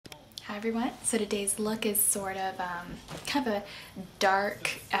Hi everyone. So today's look is sort of kind of a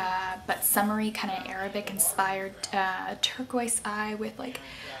dark but summery, kind of Arabic inspired turquoise eye with like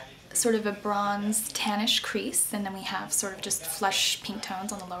sort of a bronze tannish crease, and then we have sort of just flush pink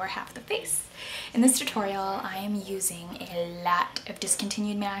tones on the lower half of the face. In this tutorial I am using a lot of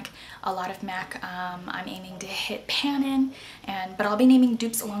discontinued MAC, a lot of MAC. I'm aiming to hit pan in, but I'll be naming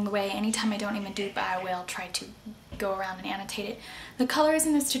dupes along the way. Anytime I don't name a dupe, I will try to go around and annotate it. The colors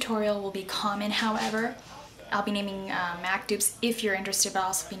in this tutorial will be common, however. I'll be naming MAC dupes if you're interested, but I'll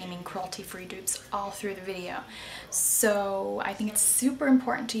also be naming cruelty-free dupes all through the video. So I think it's super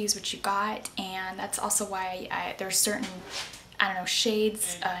important to use what you got, and that's also why there's certain, I don't know,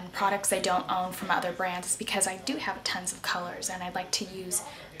 shades and products I don't own from other brands, because I do have tons of colors and I'd like to use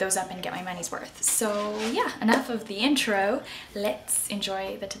those up and get my money's worth. So yeah, enough of the intro. Let's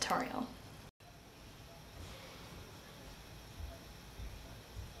enjoy the tutorial.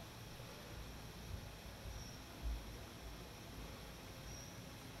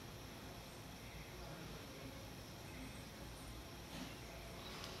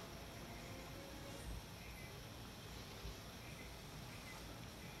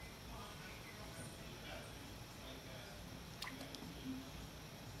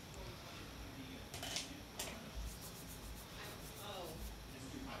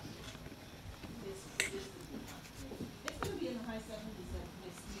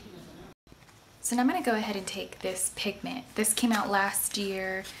 So now I'm going to go ahead and take this Pigment. This came out last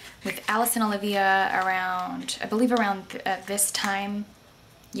year with Alice and Olivia around, I believe around this time.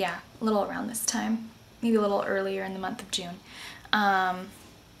 Yeah, a little around this time. Maybe a little earlier in the month of June.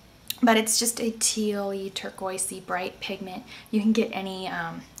 But it's just a teal-y, turquoisey, bright pigment. You can get any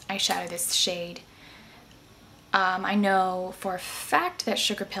eyeshadow this shade. I know for a fact that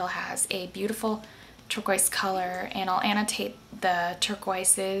Sugar Pill has a beautiful turquoise color, and I'll annotate the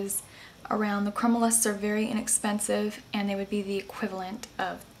turquoises around. The Chromolusts are very inexpensive, and they would be the equivalent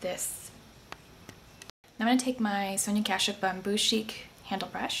of this. Now I'm going to take my Sonia Kashuk Bamboo Chic handle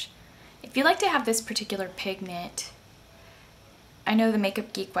brush. If you like to have this particular pigment, I know the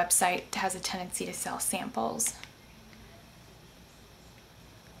Makeup Geek website has a tendency to sell samples.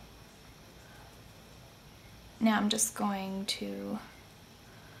 Now I'm just going to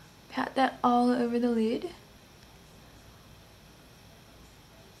pat that all over the lid.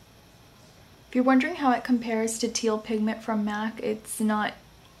 If you're wondering how it compares to teal pigment from MAC, it's not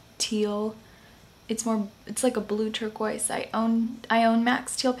teal. It's like a blue turquoise. I own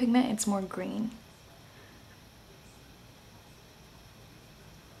MAC's teal pigment. It's more green.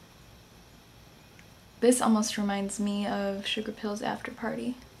 This almost reminds me of Sugar Pill's After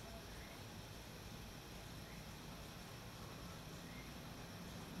Party.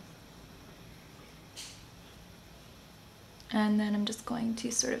 And then I'm just going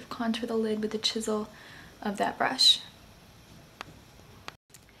to sort of contour the lid with the chisel of that brush.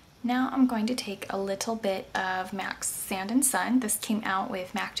 Now I'm going to take a little bit of MAC's Sand and Sun. This came out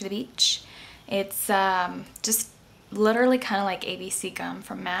with MAC to the Beach. It's just literally kind of like ABC gum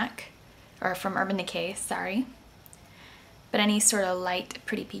from MAC, or from Urban Decay, sorry. But any sort of light,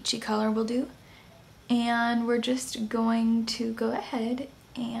 pretty peachy color will do. And we're just going to go ahead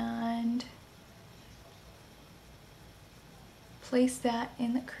and place that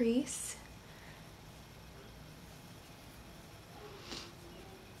in the crease.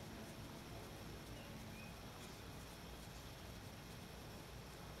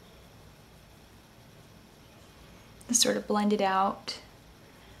 And sort of blend it out.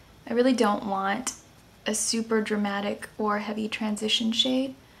 I really don't want a super dramatic or heavy transition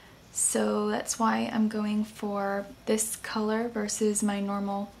shade, so that's why I'm going for this color versus my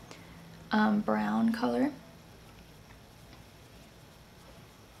normal brown color.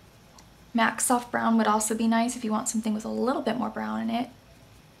 MAC Soft Brown would also be nice if you want something with a little bit more brown in it.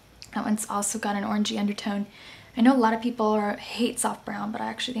 That one's also got an orangey undertone. I know a lot of people hate soft brown, but I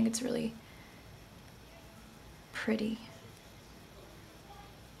actually think it's really pretty.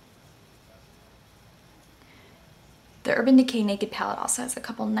 The Urban Decay Naked palette also has a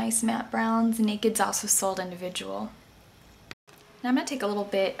couple nice matte browns. Naked's also sold individual. Now I'm going to take a little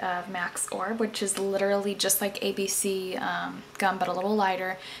bit of MAC's Orb, which is literally just like ABC gum, but a little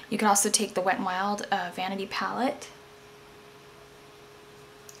lighter. You could also take the Wet n Wild Vanity palette.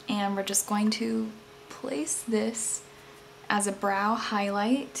 And we're just going to place this as a brow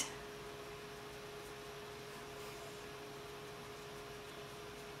highlight.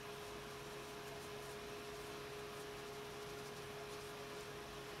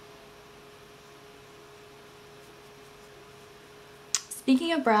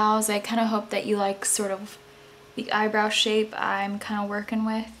 Speaking of brows, I kind of hope that you like sort of the eyebrow shape I'm kind of working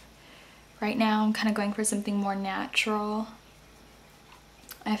with. Right now I'm kind of going for something more natural.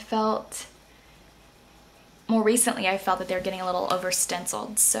 More recently I felt that they're getting a little over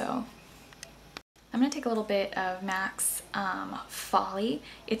stenciled, so I'm going to take a little bit of MAC's Folie.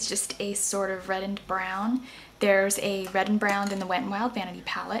 It's just a sort of red and brown. There's a red and brown in the Wet n Wild Vanity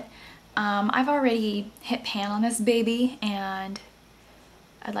palette. I've already hit pan on this baby, and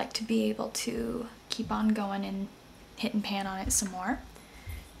I'd like to be able to keep on going and hit and pan on it some more.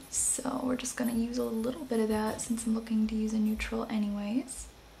 So we're just going to use a little bit of that since I'm looking to use a neutral anyways.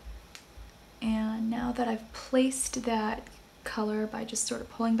 And now that I've placed that color by just sort of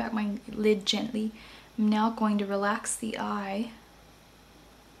pulling back my lid gently, I'm now going to relax the eye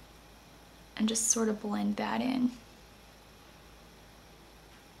and just sort of blend that in.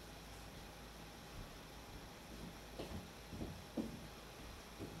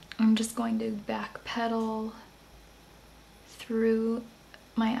 I'm just going to backpedal through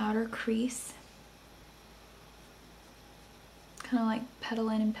my outer crease. Kind of like pedal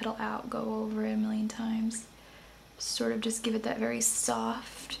in and pedal out, go over it a million times. Sort of just give it that very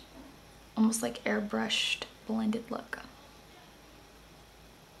soft, almost like airbrushed, blended look.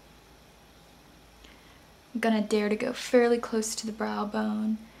 I'm gonna dare to go fairly close to the brow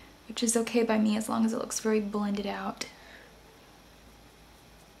bone, which is okay by me as long as it looks very blended out.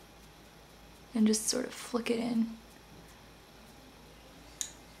 And just sort of flick it in.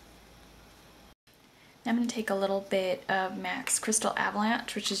 Now I'm going to take a little bit of MAC's Crystal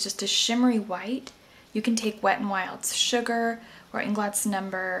Avalanche, which is just a shimmery white. You can take Wet n Wild's Sugar or Inglaut's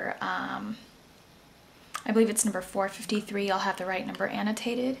number, I believe it's number 453. I'll have the right number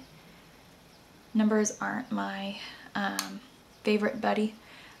annotated. Numbers aren't my favorite buddy.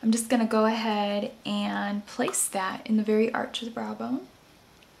 I'm just going to go ahead and place that in the very arch of the brow bone.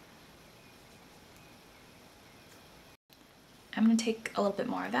 I'm going to take a little bit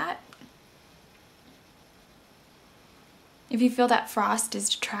more of that. If you feel that frost is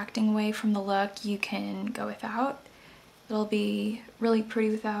detracting away from the look, you can go without. It'll be really pretty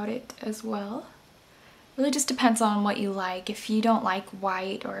without it as well. Really just depends on what you like. If you don't like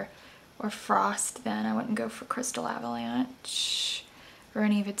white or frost, then I wouldn't go for Crystal Avalanche or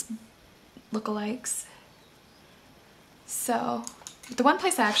any of its lookalikes. So the one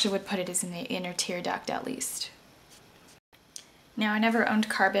place I actually would put it is in the inner tear duct at least. Now, I never owned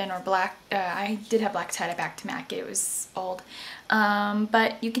Carbon or Black. I did have Black Tie back to MAC. It was old.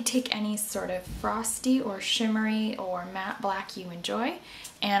 But you could take any sort of frosty or shimmery or matte black you enjoy.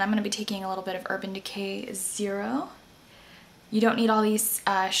 And I'm going to be taking a little bit of Urban Decay Zero. You don't need all these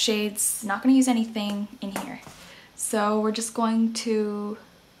shades. Not going to use anything in here. So we're just going to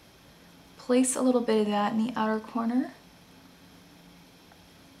place a little bit of that in the outer corner.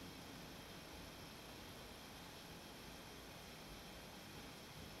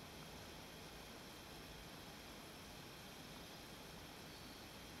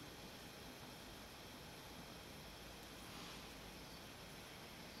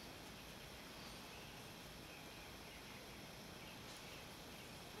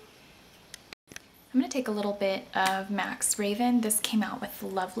 I'm going to take a little bit of MAC's Raven. This came out with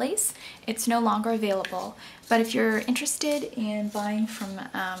Lovelace. It's no longer available, but if you're interested in buying from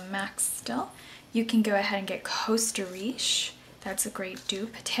MAC still, you can go ahead and get Costa Riche. That's a great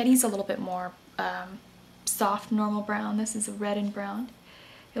dupe. Teddy's a little bit more soft, normal brown. This is a red and brown.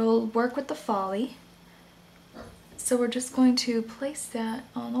 It will work with the Folie. So we're just going to place that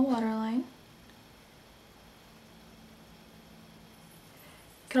on the waterline.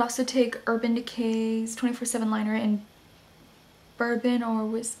 You could also take Urban Decay's 24/7 liner in bourbon or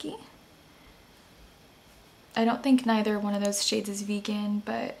whiskey. I don't think neither one of those shades is vegan,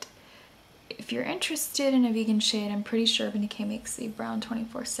 but if you're interested in a vegan shade, I'm pretty sure Urban Decay makes a brown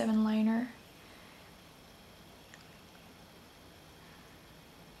 24/7 liner.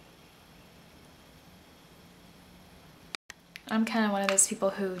 I'm kind of one of those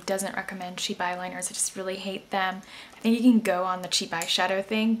people who doesn't recommend cheap eyeliners. I just really hate them. I think you can go on the cheap eyeshadow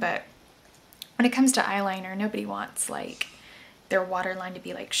thing, but when it comes to eyeliner, nobody wants like their waterline to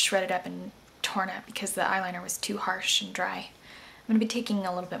be like shredded up and torn up because the eyeliner was too harsh and dry. I'm going to be taking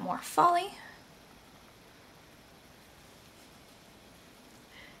a little bit more Folie.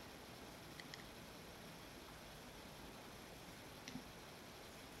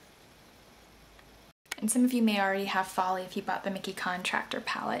 And some of you may already have Folie if you bought the Mickey Contractor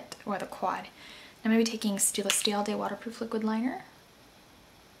palette or the quad. I'm going to be taking Stila Stay All Day Waterproof Liquid Liner.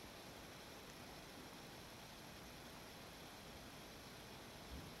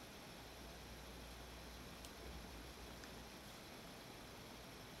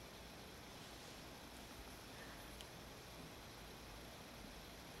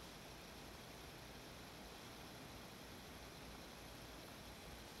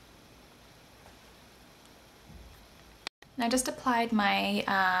 And I just applied my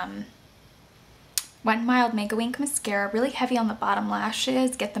Wet n Wild Mega Wink mascara, really heavy on the bottom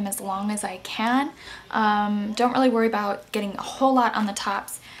lashes, get them as long as I can. Don't really worry about getting a whole lot on the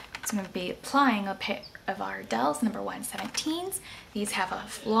tops. So I'm going to be applying a pair of Ardell's number 117s. These have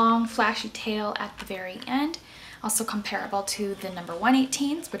a long flashy tail at the very end, also comparable to the number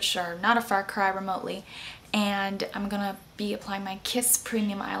 118s, which are not a far cry remotely. And I'm going to be applying my Kiss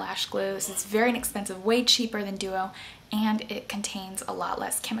Premium Eyelash Glue. This is very inexpensive, way cheaper than Duo, and it contains a lot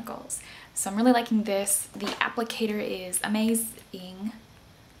less chemicals. So I'm really liking this. The applicator is amazing.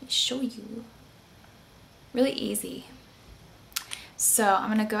 Let me show you. Really easy. So I'm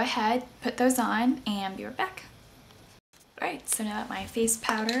gonna go ahead, put those on, and be right back. Alright, so now that my face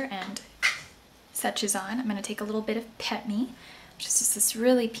powder and such is on, I'm gonna take a little bit of Pet Me, which is just this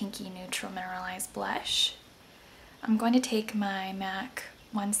really pinky neutral mineralized blush. I'm going to take my MAC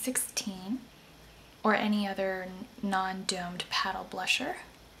 116 or any other non-domed paddle blusher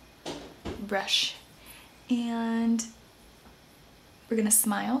brush, and we're gonna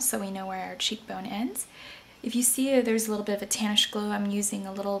smile so we know where our cheekbone ends. If you see there's a little bit of a tannish glow, I'm using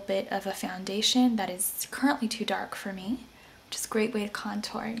a little bit of a foundation that is currently too dark for me, which is a great way to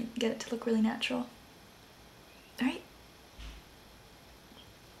contour and get it to look really natural. Alright.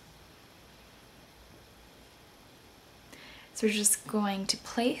 So we're just going to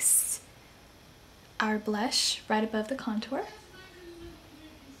place our blush right above the contour.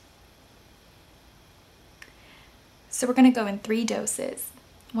 So we're going to go in 3 doses.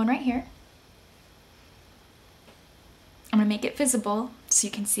 One right here. I'm going to make it visible so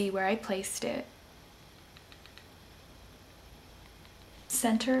you can see where I placed it.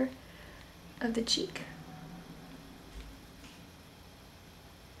 Center of the cheek.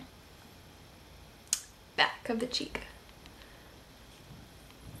 Back of the cheek.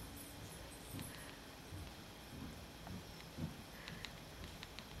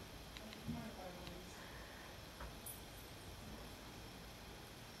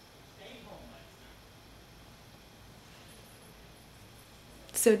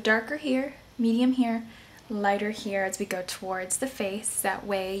 So darker here, medium here, lighter here as we go towards the face. That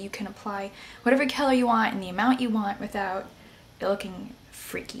way you can apply whatever color you want and the amount you want without it looking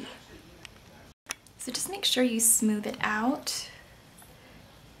freaky. So just make sure you smooth it out.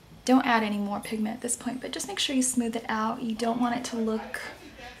 Don't add any more pigment at this point, but just make sure you smooth it out. You don't want it to look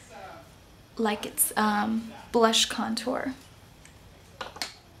like it's blush contour.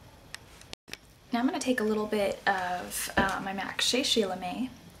 Now I'm going to take a little bit of my MAC Shea La May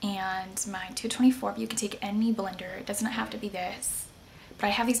and my 224, but you can take any blender. It does not have to be this. But I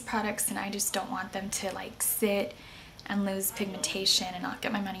have these products and I just don't want them to like sit and lose pigmentation and not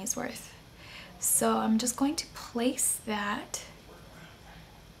get my money's worth. So I'm just going to place that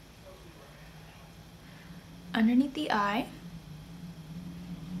underneath the eye.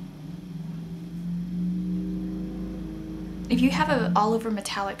 If you have an all over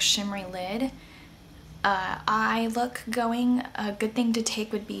metallic shimmery lid, eye look going, a good thing to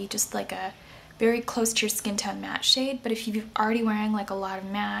take would be just like a very close to your skin tone matte shade. But if you're already wearing like a lot of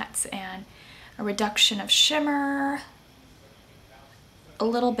mattes and a reduction of shimmer, a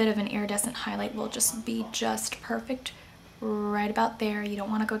little bit of an iridescent highlight will just be just perfect right about there. You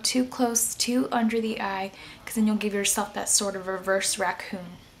don't want to go too close, too under the eye, because then you'll give yourself that sort of reverse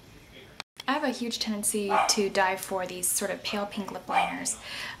raccoon. I have a huge tendency to dive for these sort of pale pink lip liners.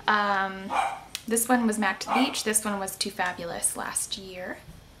 This one was MAC to the Beach, this one was Too Fabulous last year.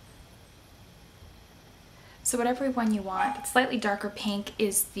 So whatever one you want, but slightly darker pink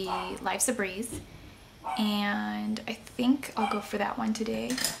is the Life's a Breeze. And I think I'll go for that one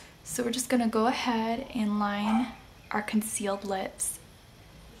today. So we're just gonna go ahead and line our concealed lips.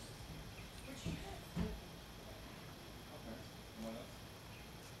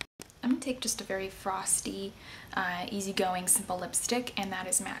 I'm gonna take just a very frosty, easygoing, simple lipstick, and that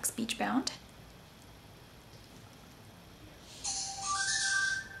is MAC's Beach Bound.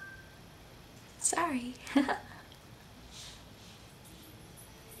 Sorry.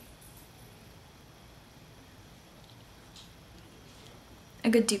 A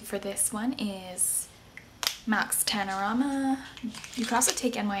good dupe for this one is MAC's Tanorama. You could also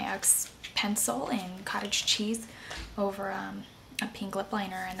take NYX Pencil and Cottage Cheese over a pink lip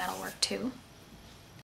liner, and that'll work too.